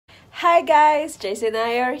Hi guys, Jason and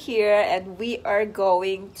I are here and we are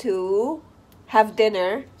going to have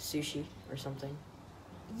dinner. Sushi or something.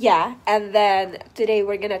 Yeah, and then today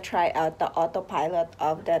we're gonna try out the autopilot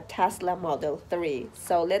of the Tesla Model 3.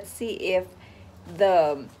 So let's see if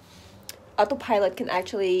the autopilot can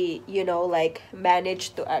actually,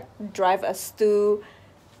 manage to drive us to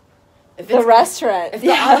the restaurant. If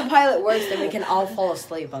the autopilot works, then we can all fall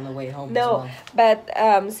asleep on the way home. No, but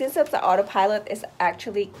since the autopilot is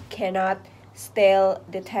actually cannot still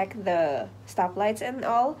detect the stoplights and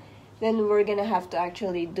all, then we're gonna have to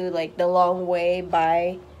actually do like the long way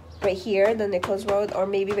by right here, the Nichols Road, or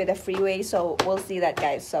maybe by the freeway. So we'll see that,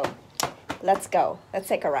 guys. So let's go. Let's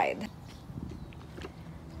take a ride.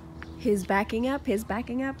 He's backing up.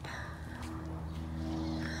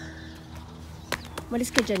 Malis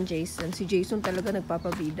ka dyan, Jason. Si Jason talaga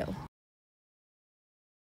nagpapabidaw.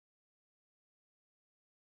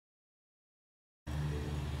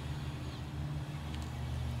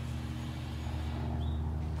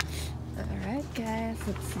 Alright, guys.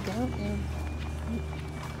 Let's go.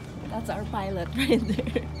 That's our pilot right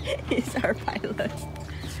there. He's our pilot.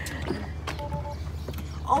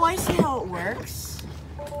 Oh, I see how it works.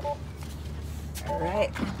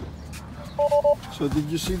 Alright. So did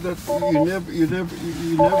you see that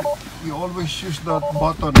you always use that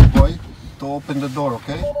button, boy, to open the door,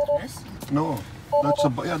 okay? Yes? No, that's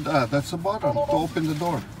a button to open the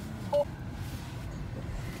door.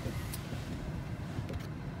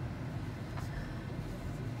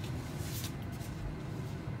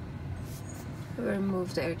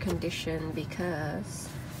 Remove the air condition because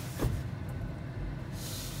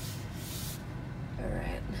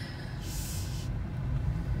alright.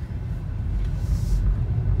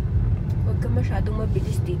 Huwag ka masyadong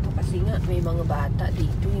mabilis dito kasi nga may mga bata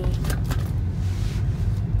dito eh.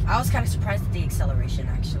 I was kind of surprised at the acceleration,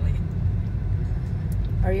 actually.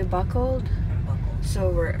 Are you buckled? I'm buckled. So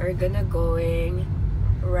we're gonna going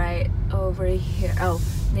right over here. Oh,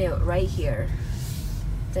 no, right here.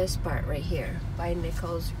 This part right here by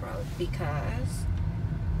Nichols Road because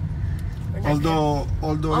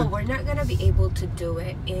we're not gonna be able to do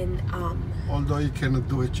it in Although you cannot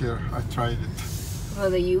do it here, I tried it. For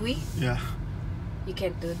the UE? Yeah. You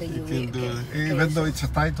can't do the UE. You can do it. Okay, Even though it's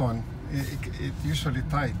a tight one, it usually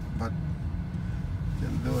tight, but you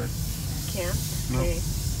can do it. Can't? No. Okay.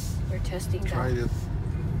 We're testing Tried that. it.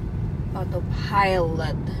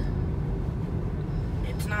 Autopilot.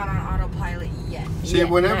 It's not on autopilot yet. See,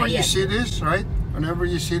 Yeah, whenever not you yet. see this, right? Whenever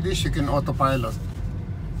you see this, you can autopilot.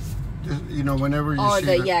 Just, whenever you see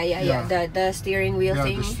the steering wheel yeah,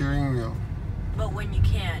 thing. the steering wheel. But when you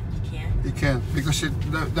can't, you can't. You can't because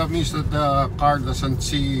that means that the car doesn't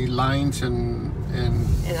see lines and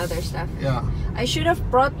other stuff. yeah. I should have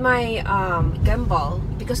brought my gimbal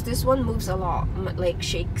because this one moves a lot, like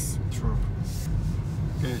shakes. True.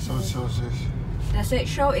 Okay, so it shows this. Does it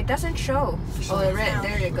show? It doesn't show. Oh, right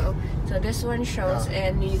there you go. So this one shows,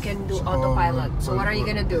 and you can do autopilot. So what are you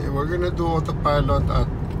gonna do? We're gonna do autopilot at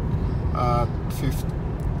 50,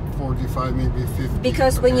 45, maybe 50.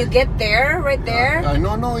 Because when you get there, right there. I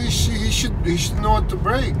no, he should know how to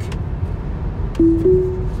brake.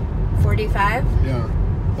 45. Yeah,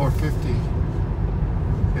 or 50.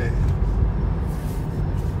 Okay.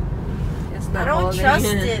 It's I not don't holding. trust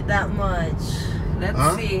it that much. Let's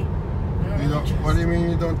Huh? see. You don't, what do you mean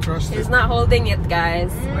you don't trust It's it? not holding it,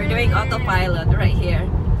 guys. We're doing autopilot right here.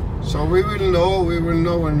 So we will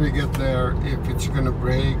know when we get there if it's gonna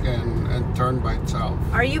brake and turn by itself.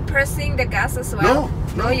 Are you pressing the gas as well?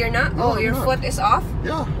 No, you're not. no, Oh, your I'm not. foot is off.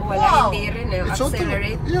 Yeah. Wala, hindi rin eh. It's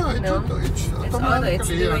Accelerate. Yeah, it's No? it's It's auto, automatically. it's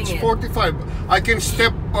Yeah, doing it's it. 45. I can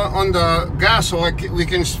step on the gas so we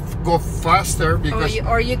can go faster because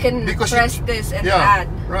Or you can because press it- this and yeah, add.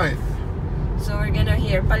 right. So we're gonna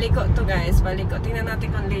here. Paliko to, guys. Paliko. Tingnan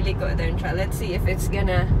natin kung liliko din siya. Let's see if it's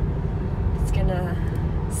gonna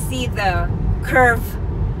see the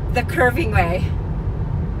curving way.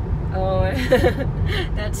 Oh,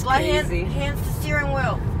 that's crazy. Hands the steering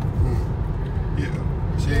wheel. Yeah.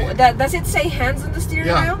 See, Does it say hands on the steering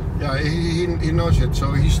yeah, wheel? yeah. He knows it,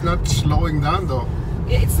 so he's not slowing down though.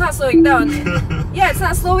 It's not slowing down. Yeah, it's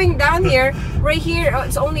not slowing down here. Right here,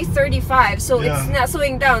 it's only 35, so Yeah. it's not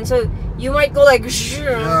slowing down. So you might go like,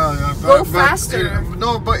 Yeah, go faster.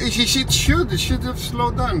 No, but it should have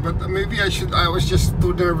slowed down. But maybe I was just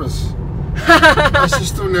too nervous. I was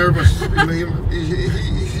just too nervous.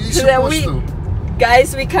 He's So that supposed to.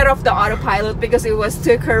 Guys, we cut off the autopilot because it was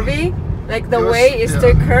too curvy. Like the It was- way is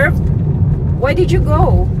yeah. too curved. Why did you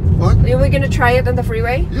go? What? Are we gonna try it on the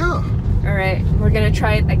freeway? Yeah. All right, we're gonna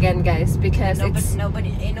try it again, guys, because Ain't it's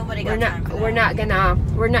nobody got time for that. we're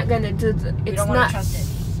not gonna do. You It's don't want not. to trust it.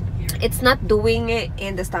 it's not doing it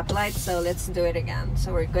in the stoplight, so let's do it again.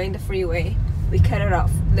 So we're going the freeway. We cut it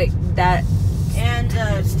off like that. And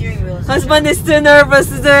the steering wheel is Husband is too nervous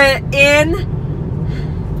to do it in.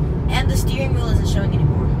 And the steering wheel isn't showing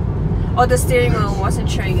anymore. Oh, the steering wheel wasn't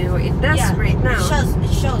showing anymore. It does right now.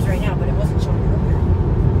 It shows right now, but it wasn't showing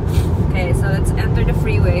earlier. Okay, so let's enter the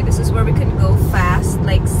freeway. This is where we can go fast,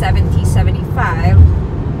 like 70, 75.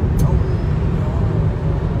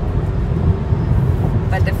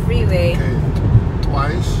 But the freeway. Okay,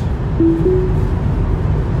 twice.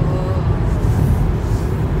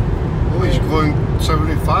 Oh, he's going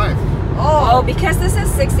 75. Oh, because this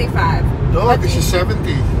is 65. No, But this is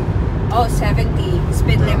 70. Oh, 70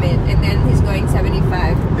 speed limit, and then he's going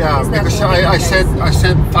 75. Yeah, He's not because moving, I guys.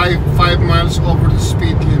 said five miles over the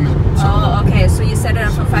speed limit. So. Oh, okay. So you set it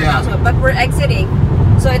up for 5 Yeah. miles, but we're exiting.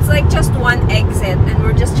 So it's like just one exit, and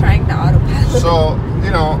we're just trying the autopilot. So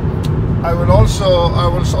you know, I will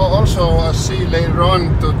also see later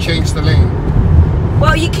on to change the lane.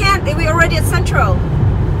 Well, you can't. We're already at Central.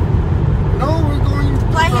 No, we're going.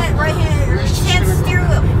 Right hand, We're just hand gonna go. steer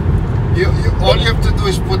wheel. All you have to do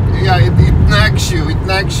is put. Yeah, it nags you. It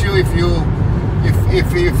nags you if you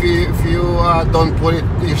don't put it.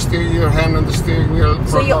 You steer your hand on the steering wheel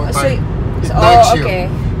for a long time. It nags you. Okay.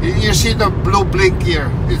 You see the blue blink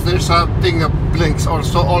here. If there's a thing that blinks,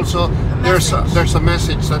 also there's a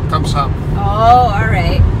message that comes up. Oh, all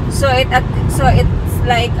right. So it's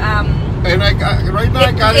like And right now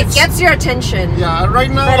I got it. It gets your attention. Yeah, right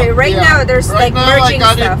now. But right now there's right like now merging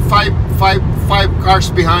I got stuff. it five cars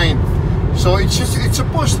behind. So it's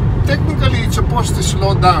technically it's supposed to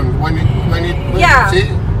slow down when it Yeah. see?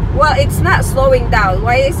 Well, it's not slowing down.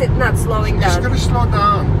 Why is it not slowing It's down? gonna slow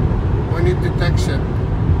down when it detects it.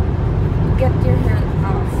 Get your hand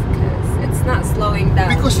off, because it's not slowing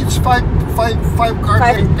down. Because it's five car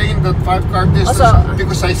maintained that 5 car distance. Also,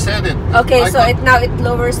 because I said it. Okay, I so got- now it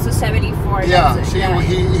lowers to 74. Yeah, That's it.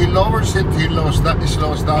 see, he lowers it. He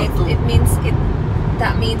slows down too. It means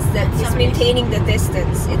that means that it's maintaining the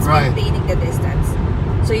distance. It's Right. maintaining the distance.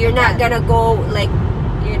 So you're not gonna go like,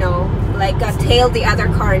 tail the other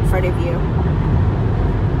car in front of you.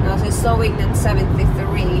 Now so it's slowing in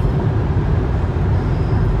 73.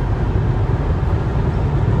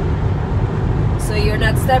 So you're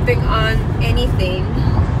not stepping on anything.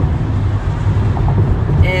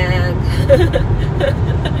 And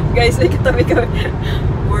guys,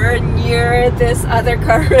 we're near this other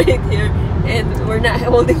car right here, and we're not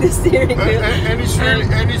holding the steering wheel. And it's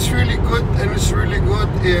really good. And it's really good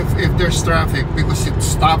if there's traffic, because it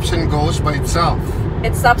stops and goes by itself.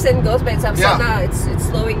 It stops and goes by itself. Yeah. So now it's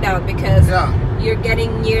slowing down because you're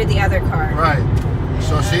getting near the other car. Right.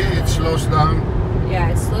 So see, it slows down. Yeah,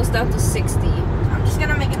 it slows down to 60. I'm just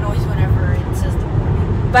gonna make a noise whenever it says the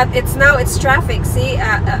warning. But it's traffic. See,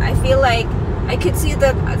 I feel like I could see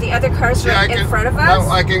the other cars right in front of us. Now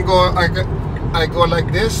I go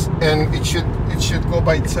like this, and it should go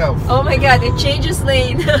by itself. Oh my God! It changes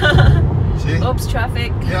lane. See? Oops,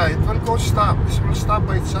 traffic. Yeah, it will go stop. It will stop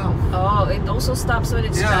by itself. Oh, it also stops when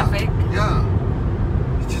it's traffic. Yeah.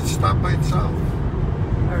 It should stop by itself.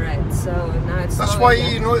 All right, so now it's. That's why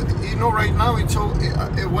you know right now it's so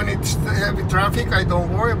when it's heavy traffic, I don't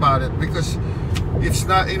worry about it, because it's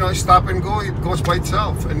not stop and go. It goes by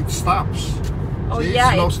itself and it stops. Oh See,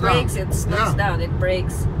 yeah, slows it brakes. down. It slows down. It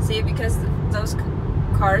brakes. See, because those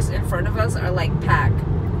cars in front of us are like packed.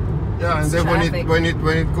 Yeah, and It's then traffic. when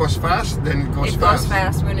it goes fast, then it goes It fast. goes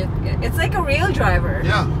fast when it's like a real driver.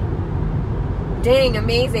 Yeah. Dang,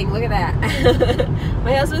 amazing! Look at that.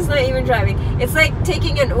 My husband's not even driving. It's like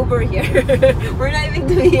taking an Uber here. We're not even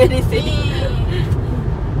doing anything.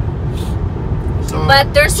 So,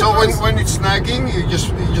 But there's so when it's nagging, you just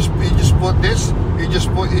put this.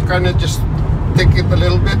 You kind of just take it a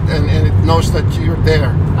little bit, and it knows that you're there.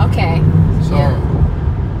 Okay. So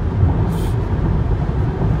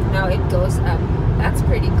now it goes up. That's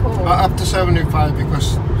pretty cool. up to 75,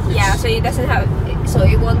 because Yeah, so it doesn't have. So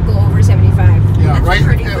it won't go over 75. yeah, That's right.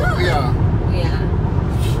 pretty good. Yeah.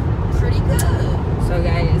 Yeah. Pretty good. So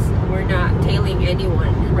guys, we're not tailing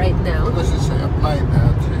anyone right now. What does it say? Apply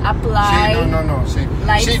that. See? Apply. See, no. See,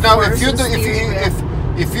 Light see now force and steering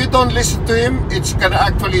if you don't listen to him, it's gonna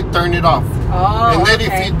actually turn it off. Oh, And then okay.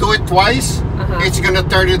 if you do it twice, it's gonna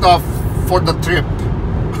turn it off for the trip.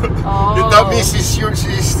 Oh. That means he's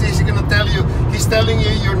gonna tell you. He's telling you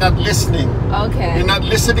you're not listening. Okay. You're not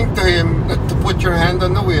listening to him to put your hand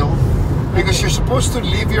on the wheel, because you're supposed to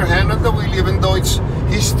leave your hand on the wheel, even though he's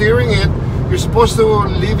steering it. You're supposed to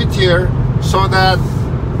leave it here so that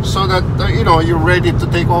you're ready to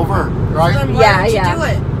take over, right? Then why don't you Yeah. do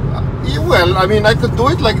it? Well, I mean, I could do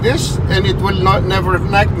it like this, and it will never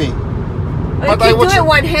nag me. You can do it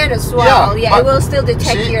one hand as well. Yeah, it will still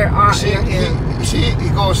detect your arm. Your hand. He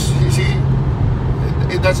goes. You see,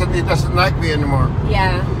 it doesn't like me anymore.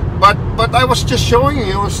 Yeah. But I was just showing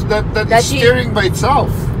you that it's steering by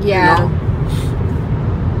itself. Yeah. You know?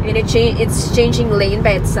 And it's changing lane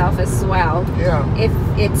by itself as well. Yeah. If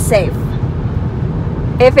it's safe.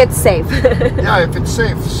 If it's safe. Yeah, if it's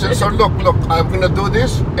safe. So look, I'm gonna do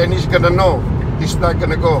this, and he's gonna know. He's not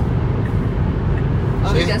gonna go.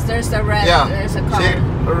 Oh, see? because there's a red. Yeah. There's a car.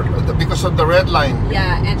 See? Because of the red line.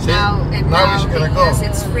 Yeah, and see? now he's gonna go. Yes,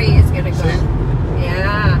 it's free. It's gonna go. See?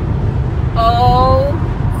 Yeah. Oh,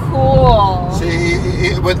 cool.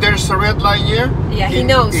 See, when there's a red line here. Yeah, he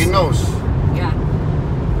knows. He knows. Yeah.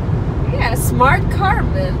 Yeah, smart car,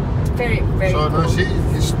 man. Very, very So cool. now see,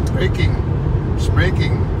 it's braking. It's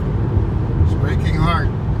braking. It's braking hard.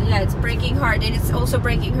 Yeah, it's braking hard, and it's also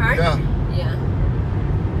braking hard. Yeah. Yeah.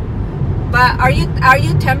 But are you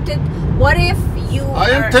tempted? What if you? I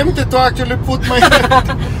am tempted to actually put my hand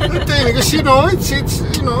in the thing because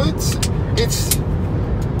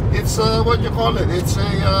it's what you call it? It's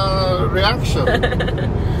a reaction.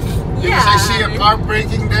 Because I see a car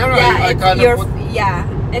braking there, Yeah, I kind of put. yeah.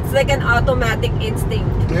 It's like an automatic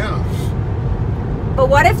instinct. Yeah. But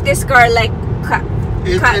what if this car like cut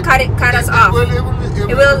us off?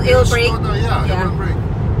 It will slow brake. down, yeah, Yeah. it will brake.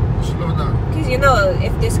 Slow down. Because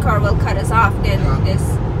if this car will cut us off, then Yeah.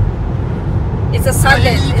 it's a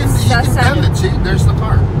sudden. You can tell it. See, there's the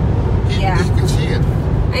car. Yeah. You can see it.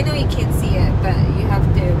 I know you can't see it, but you have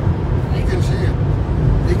to. You can see it.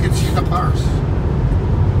 You can see the cars.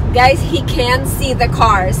 Guys, he can see the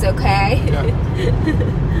cars. Okay. Yeah.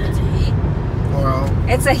 It's a he. Well,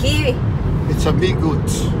 It's a he. it's a Me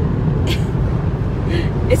Goods.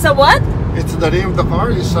 It's a what? It's the name of the car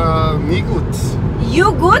is Me Goods.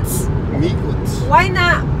 You goods? Me Goods. Why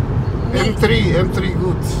not M3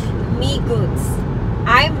 Goods. me goods?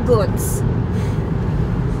 I'm goods.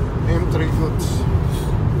 M3 Goods.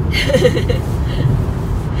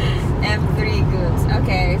 M3 goods.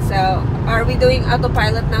 Okay, so are we doing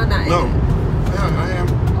autopilot now? No. Yeah, I am.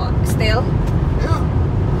 Still?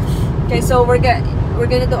 Yeah. Okay, so we're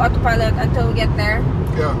gonna do autopilot until we get there.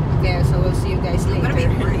 Yeah. Okay, so we'll see you guys I'm gonna be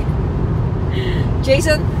later. worried.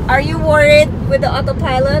 Jason, are you worried with the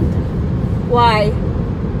autopilot? Why?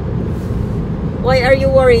 Why are you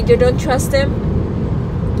worried? You don't trust him?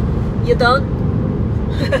 You don't?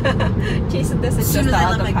 Jason doesn't As trust soon as the I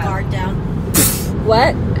let my autopilot. guard down.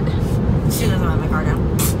 What? As soon as I let my guard down.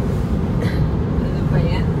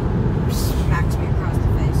 Smacks me across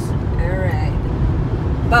the face. Alright.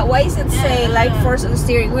 But why does it say Yeah. light force on the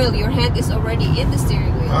steering wheel? Your hand is already in the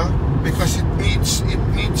steering wheel. Huh? Because it needs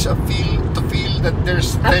a feel that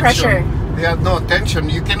there's A tension. pressure. Yeah, no tension.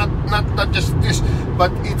 You cannot not just this,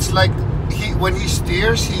 but it's like when he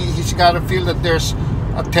steers, he's got to feel that there's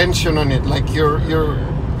a tension on it. Like you're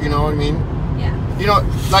you know what I mean? Yeah. You know,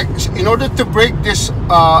 like in order to break this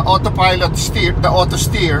autopilot steer, the auto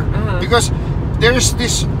steer, because there's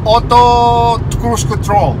this auto cruise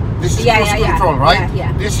control. This is cruise control, right? Yeah,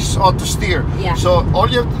 yeah. This is auto steer. Yeah. So all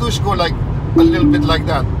you have to do is go like a little bit like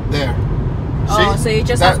that. There. Oh, so you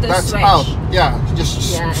just have to that's switch. out. Yeah,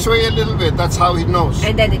 just Yeah. sway a little bit. That's how he knows.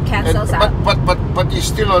 And then it cancels out. But you're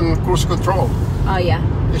still on cruise control. Oh yeah.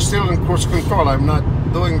 You're still on cruise control. I'm not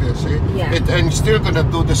doing this. See? Yeah. And you're still gonna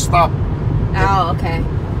do the stop. Oh, okay.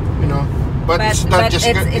 You know, but it's not but just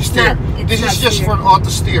it's steer. not- it's This not is just steer. for auto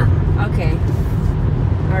steer. Okay.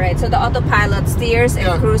 All right. So the autopilot steers and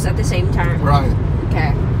Yeah. cruise at the same time. Right.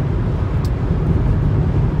 Okay.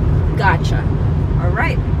 Gotcha. All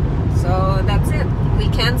right. So that's it. We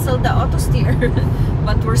canceled the auto steer,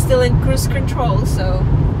 but we're still in cruise control. So,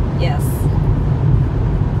 yes.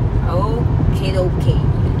 Okay.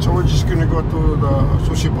 So we're just gonna go to the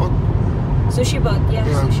sushi boat. Sushi boat. Yeah.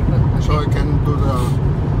 Yeah. Sushi boat. Okay. So I can do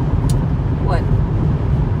What?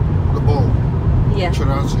 the bowl. Yeah.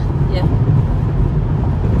 Chirazi. Yeah.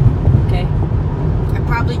 Okay. I'm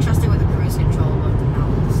probably trusting with the cruise control, but not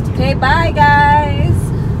with the steering. Okay. Bye, guys.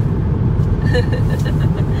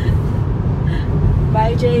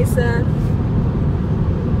 Bye, Jason.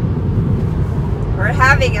 We're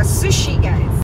having a sushi, guys.